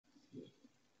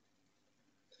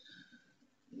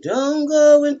Don't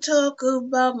go and talk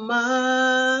about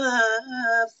my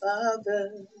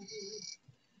father.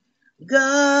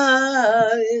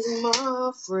 God is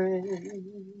my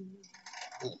friend.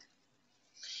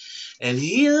 And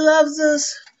he loves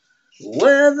us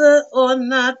whether or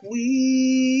not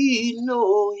we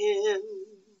know him.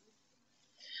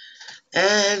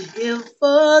 And he'll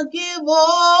forgive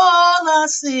all our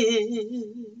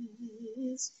sins.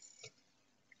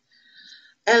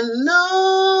 And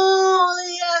all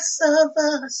he asks of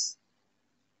us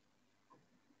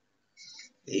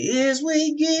is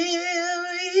we give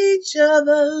each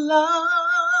other love.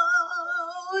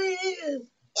 Yeah.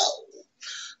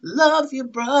 Love your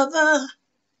brother.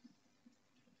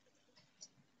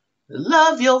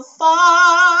 Love your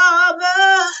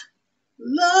father.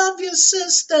 Love your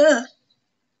sister.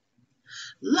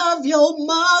 Love your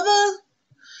mother.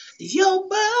 Your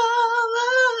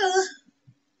brother.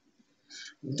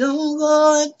 Don't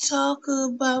go and talk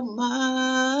about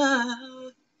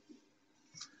my...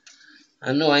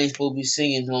 I know I ain't supposed to be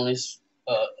singing on this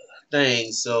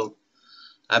thing, so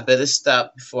I better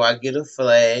stop before I get a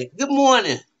flag. Good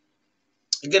morning.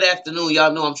 Good afternoon.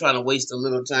 Y'all know I'm trying to waste a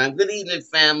little time. Good evening,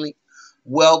 family.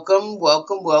 Welcome,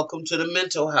 welcome, welcome to the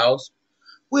Mental House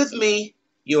with me,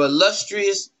 your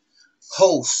illustrious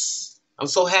host. I'm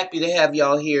so happy to have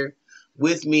y'all here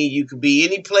with me. You could be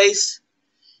any place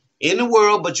in the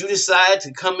world, but you decide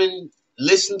to come and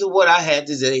listen to what I had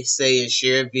to say and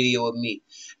share a video of me.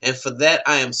 And for that,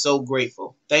 I am so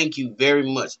grateful. Thank you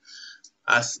very much.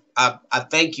 I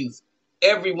thank you,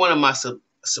 every one of my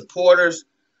supporters.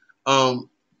 I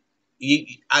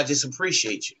just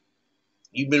appreciate you.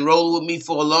 You've been rolling with me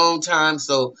for a long time,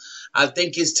 so I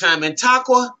think it's time. And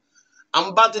Takwa, I'm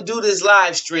about to do this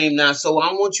live stream now, so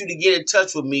I want you to get in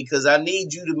touch with me because I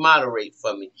need you to moderate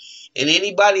for me. And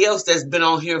anybody else that's been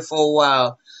on here for a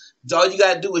while, all you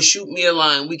got to do is shoot me a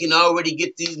line. We can already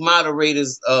get these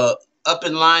moderators up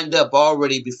and lined up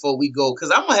already before we go,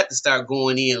 because I'm going to have to start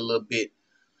going in a little bit.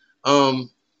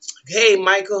 Hey,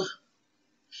 Michael.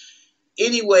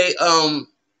 Anyway, I'm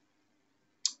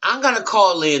going to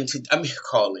call in.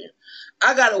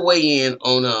 I got to weigh in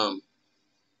on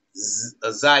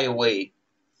Zaya Wade.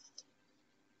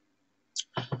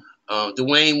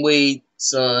 Dwayne Wade's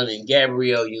son and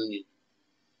Gabrielle Union.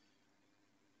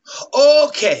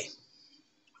 Okay.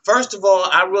 First of all,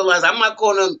 I realize I'm not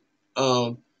going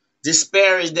to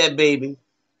disparage that baby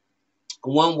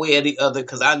one way or the other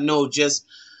because I know just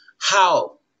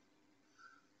how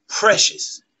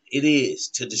precious it is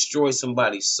to destroy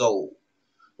somebody's soul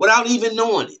without even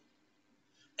knowing it.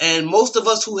 And most of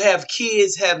us who have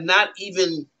kids have not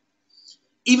even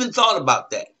thought about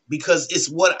that, because it's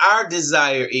what our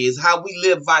desire is, how we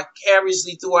live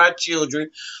vicariously through our children.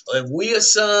 If we a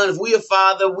son, if we a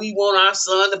father, we want our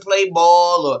son to play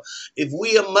ball, or if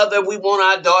we a mother, we want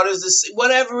our daughters to see,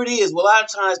 whatever it is. Well, a lot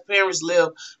of times parents live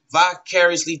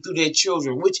vicariously through their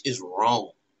children, which is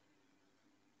wrong.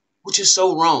 Which is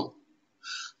so wrong.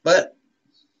 But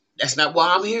that's not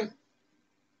why I'm here.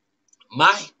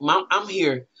 I'm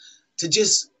here to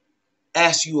just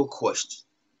ask you a question.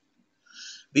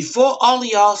 Before all of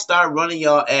y'all start running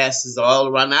y'all asses all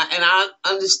around, and I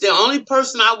understand, the only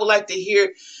person I would like to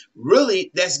hear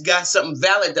really that's got something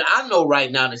valid that I know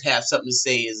right now that have something to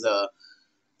say is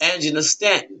Angela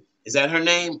Stanton. Is that her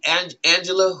name?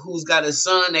 Angela, who's got a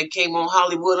son that came on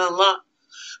Hollywood Unlocked.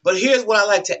 But here's what I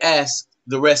like to ask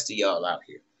the rest of y'all out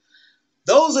here.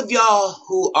 Those of y'all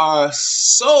who are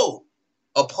so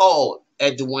appalled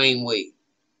at Dwayne Wade,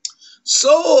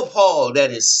 so appalled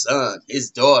at his son,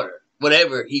 his daughter,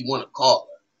 whatever he want to call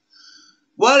her,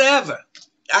 whatever.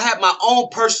 I have my own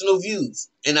personal views,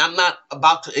 and I'm not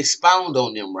about to expound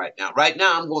on them right now. Right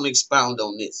now, I'm going to expound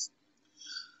on this.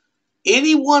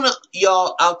 Any one of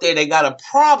y'all out there that got a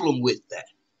problem with that?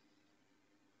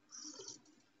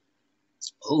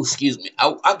 Oh, excuse me.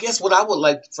 I guess what I would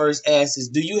like to first ask is,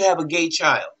 do you have a gay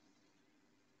child?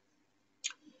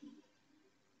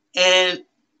 And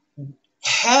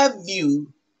have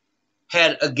you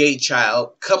had a gay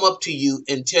child come up to you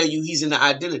and tell you he's in an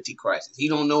identity crisis? He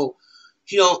don't know,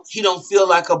 he don't feel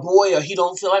like a boy, or he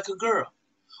don't feel like a girl,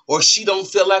 or she don't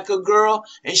feel like a girl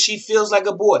and she feels like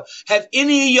a boy. Have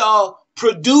any of y'all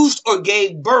produced or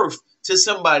gave birth to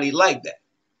somebody like that?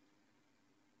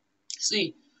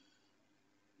 See,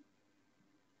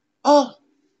 oh,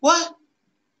 what?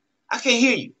 I can't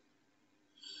hear you.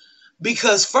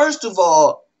 Because first of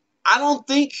all, I don't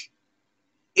think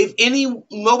if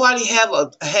nobody had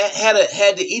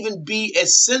to even be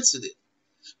as sensitive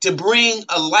to bring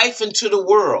a life into the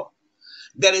world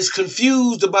that is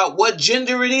confused about what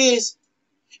gender it is,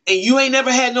 and you ain't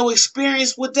never had no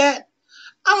experience with that,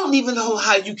 I don't even know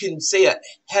how you can say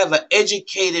have an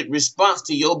educated response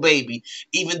to your baby,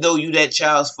 even though you that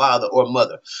child's father or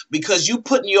mother, because you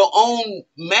putting your own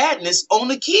madness on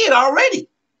the kid already.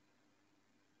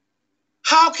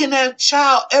 How can that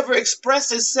child ever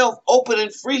express itself open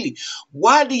and freely?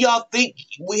 Why do y'all think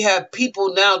we have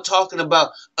people now talking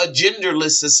about a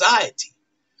genderless society?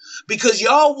 Because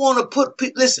y'all want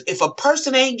to listen, if a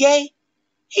person ain't gay,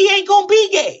 he ain't going to be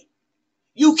gay.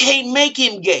 You can't make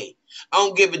him gay. I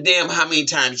don't give a damn how many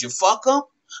times you fuck him.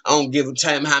 I don't give a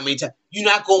damn how many times. You're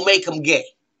not going to make him gay.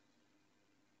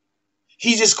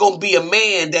 He's just going to be a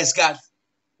man that's got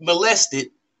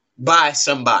molested by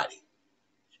somebody.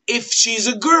 If she's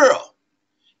a girl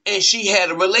and she had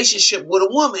a relationship with a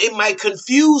woman, it might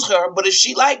confuse her. But if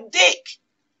she like dick,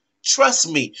 trust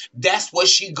me, that's what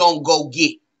she going to go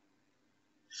get.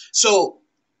 So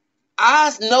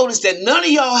I noticed that none of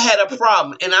y'all had a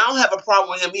problem, and I don't have a problem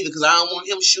with him either because I don't want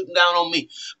him shooting down on me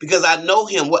because I know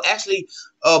him. Well, actually,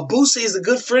 Boosie is a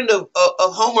good friend of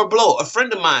Homer Blow, a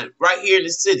friend of mine right here in the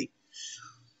city.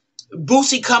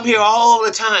 Boosie come here all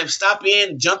the time, stop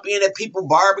in, jump in at people's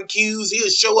barbecues. He'll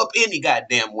show up any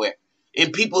goddamn where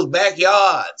in people's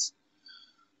backyards.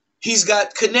 He's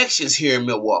got connections here in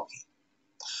Milwaukee.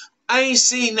 I ain't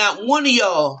seen not one of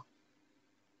y'all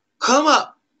come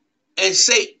up and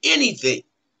say anything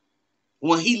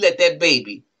when he let that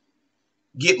baby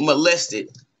get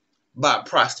molested by a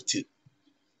prostitute.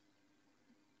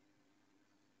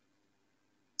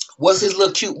 What's his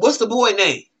little cute? What's the boy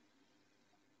name?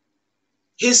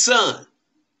 His son.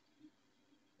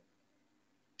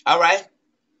 All right.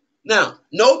 Now,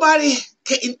 I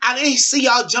didn't see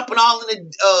y'all jumping all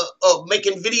in the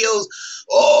making videos.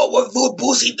 Oh, what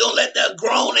Boosie don't let that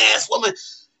grown ass woman.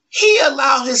 He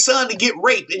allowed his son to get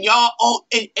raped, and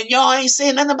y'all ain't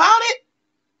saying nothing about it.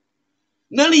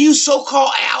 None of you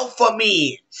so-called alpha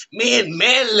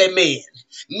manly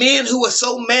men who are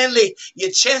so manly, your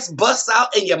chest busts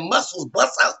out and your muscles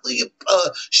bust out through your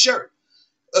shirt.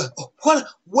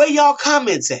 Where y'all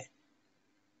comments at?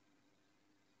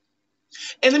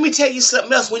 And let me tell you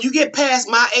something else. When you get past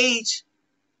my age,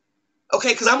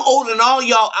 okay, because I'm older than all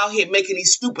y'all out here making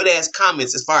these stupid ass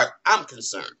comments as far as I'm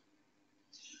concerned.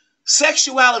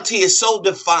 Sexuality is so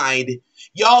defined,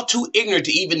 y'all too ignorant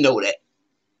to even know that.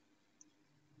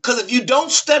 Because if you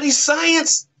don't study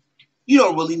science, you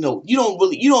don't really know. You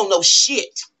don't know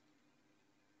shit.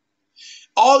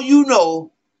 All you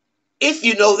know, if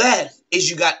you know that, is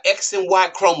you got X and Y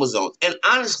chromosomes. And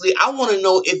honestly, I want to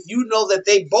know if you know that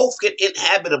they both can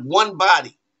inhabit of one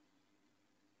body.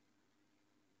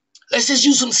 Let's just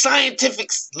use some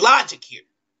scientific logic here.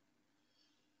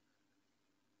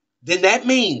 Then that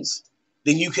means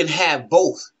then you can have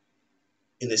both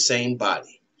in the same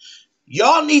body.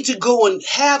 Y'all need to go and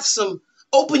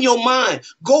open your mind.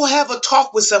 Go have a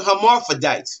talk with some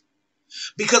hermaphrodites.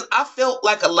 Because I felt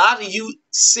like a lot of you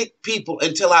sick people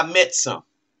until I met some.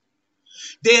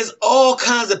 There's all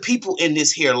kinds of people in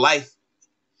this here life.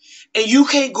 And you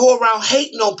can't go around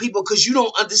hating on people because you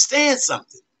don't understand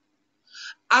something.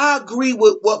 I agree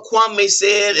with what Kwame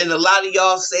said and a lot of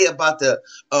y'all say about the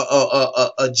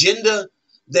agenda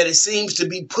that it seems to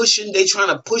be pushing. They trying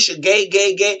to push a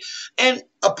gay. And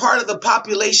a part of the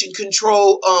population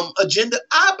control agenda.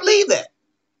 I believe that.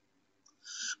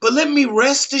 But let me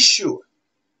rest assured.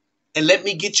 And let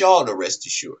me get y'all to rest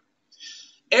assured.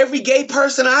 Every gay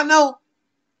person I know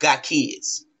got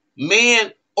kids.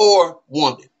 Man or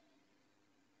woman.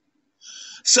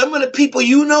 Some of the people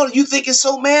you know you think is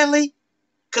so manly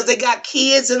because they got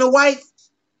kids and a wife,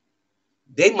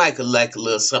 they might like a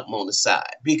little something on the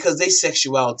side because their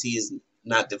sexuality is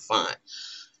not defined.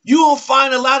 You don't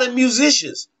find a lot of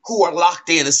musicians who are locked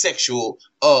in a sexual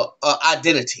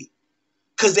identity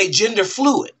because they gender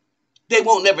fluid. They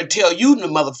won't never tell you, the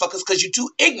motherfuckers, because you're too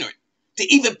ignorant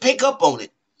to even pick up on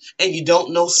it. And you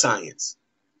don't know science.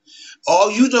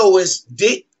 All you know is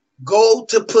dick, go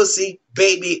to pussy,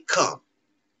 baby, come.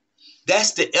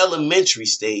 That's the elementary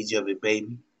stage of it,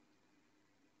 baby.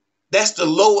 That's the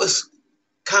lowest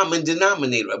common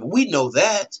denominator of it. We know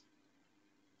that.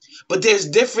 But there's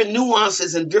different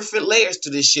nuances and different layers to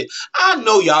this shit. I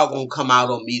know y'all gonna come out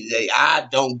on me today. I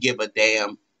don't give a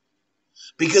damn.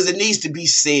 Because it needs to be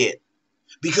said.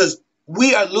 Because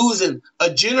we are losing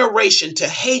a generation to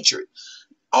hatred.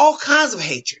 All kinds of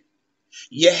hatred.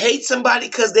 You hate somebody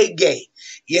because they gay.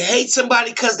 You hate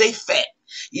somebody because they fat.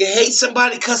 You hate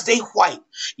somebody because they white.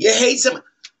 You hate somebody.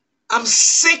 I'm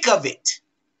sick of it.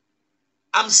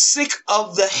 I'm sick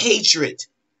of the hatred.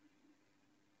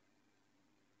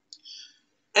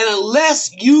 And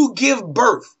unless you give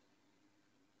birth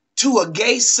to a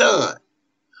gay son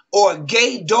or a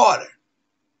gay daughter,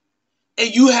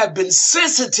 and you have been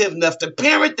sensitive enough to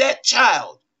parent that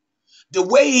child the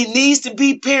way he needs to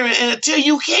be parented, and until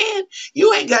you can,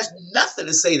 you ain't got nothing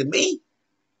to say to me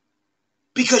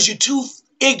because you're too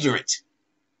ignorant.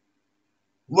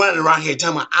 Running around here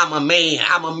telling me I'm a man,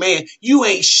 I'm a man. You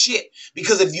ain't shit.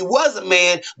 Because if you was a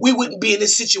man, we wouldn't be in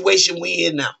this situation we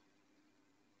in now.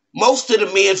 Most of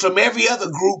the men from every other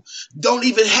group don't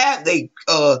even have their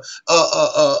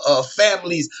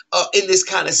families in this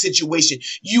kind of situation.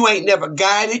 You ain't never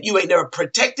guided, you ain't never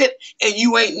protected, and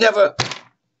you ain't never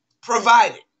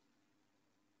provided.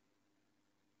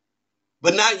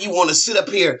 But now you want to sit up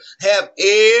here, have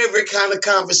every kind of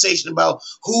conversation about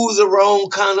who's the wrong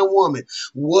kind of woman,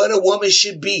 what a woman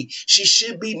should be. She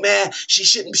should be mad. She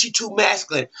shouldn't. She too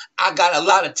masculine. I got a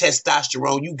lot of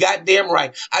testosterone. You goddamn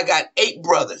right. I got 8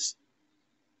 brothers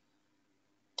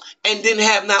and didn't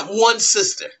have not one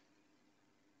sister.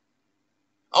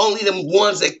 Only the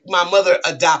ones that my mother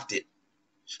adopted.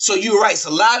 So you're right. It's a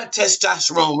lot of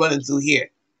testosterone running through here.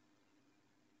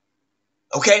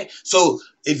 Okay, so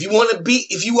if you want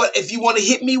to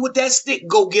hit me with that stick,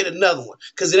 go get another one,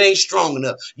 because it ain't strong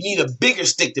enough. You need a bigger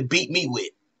stick to beat me with.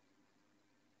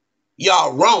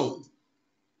 Y'all wrong.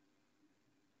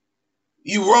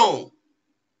 You wrong.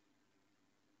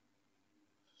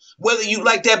 Whether you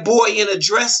like that boy in a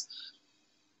dress,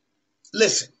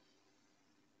 listen.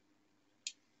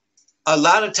 A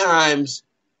lot of times,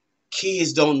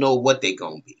 kids don't know what they're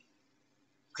gonna be.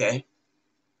 Okay.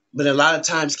 But a lot of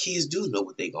times kids do know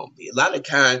what they're going to be. A lot of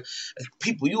times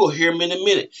people, you will hear them in a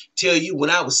minute, tell you when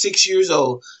I was 6 years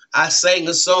old, I sang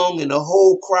a song and the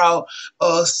whole crowd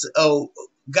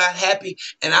got happy.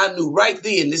 And I knew right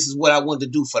then this is what I wanted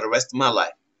to do for the rest of my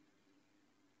life.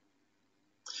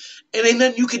 And ain't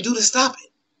nothing you can do to stop it.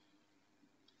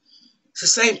 It's the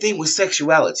same thing with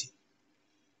sexuality.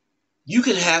 You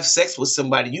can have sex with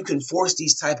somebody. You can force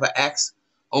these type of acts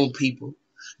on people,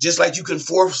 just like you can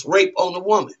force rape on a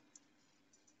woman.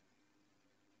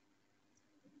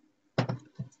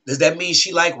 Does that mean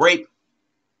she like rape?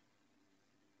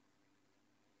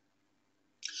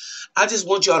 I just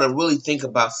want y'all to really think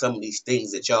about some of these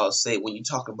things that y'all say when you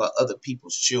talk about other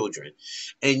people's children,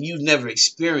 and you've never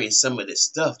experienced some of this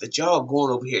stuff that y'all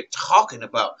going over here talking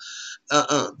about.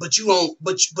 But you don't.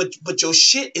 But your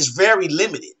shit is very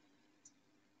limited.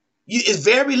 It's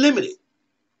very limited,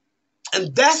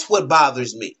 and that's what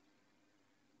bothers me.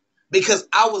 Because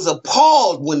I was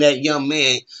appalled when that young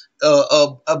man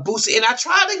boosted, and I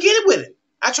tried to get it with him.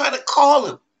 I tried to call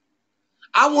him.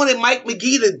 I wanted Mike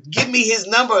McGee to give me his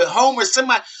number at home or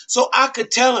somebody so I could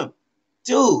tell him,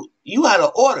 dude, you out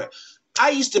of order. I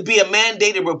used to be a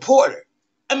mandated reporter.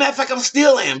 As a matter of fact, I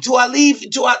still am. Till I leave.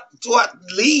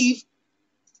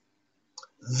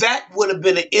 That would have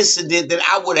been an incident that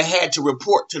I would have had to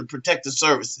report to the protective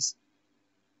services.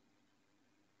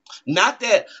 Not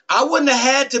that I wouldn't have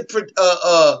had to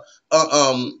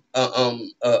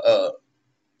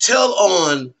tell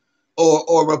on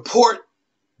or report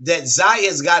that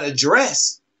Zaya's got a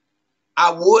dress.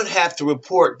 I would have to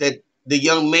report that the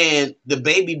young man, the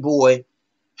baby boy,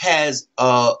 has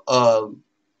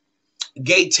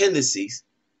gay tendencies,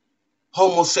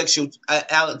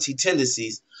 homosexuality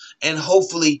tendencies, and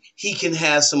hopefully he can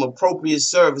have some appropriate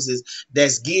services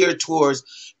that's geared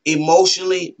towards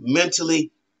emotionally,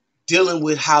 mentally dealing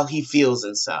with how he feels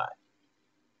inside.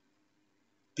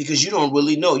 Because you don't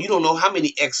really know. You don't know how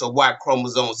many X or Y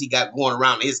chromosomes he got going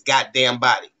around in his goddamn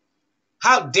body.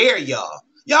 How dare y'all?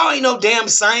 Y'all ain't no damn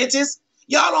scientists.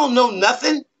 Y'all don't know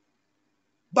nothing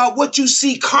about what you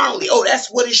see carnally. Oh, that's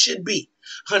what it should be.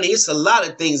 Honey, it's a lot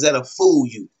of things that'll fool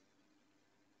you.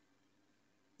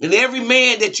 And every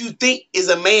man that you think is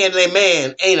a manly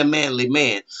man ain't a manly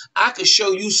man. I could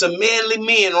show you some manly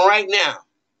men right now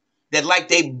that like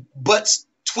they butts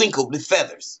twinkled with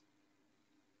feathers.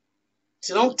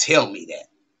 So don't tell me that.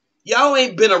 Y'all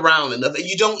ain't been around enough and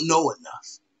you don't know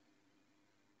enough.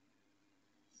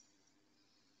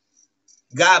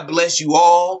 God bless you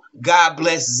all. God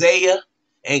bless Zaya.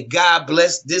 And God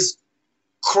bless this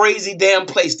crazy damn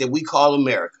place that we call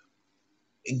America.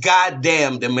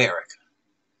 Goddamned America.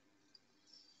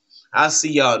 I'll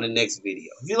see y'all in the next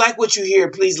video. If you like what you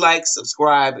hear, please like,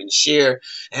 subscribe, and share.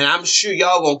 And I'm sure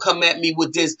y'all gonna come at me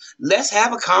with this. Let's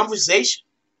have a conversation.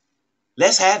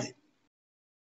 Let's have it.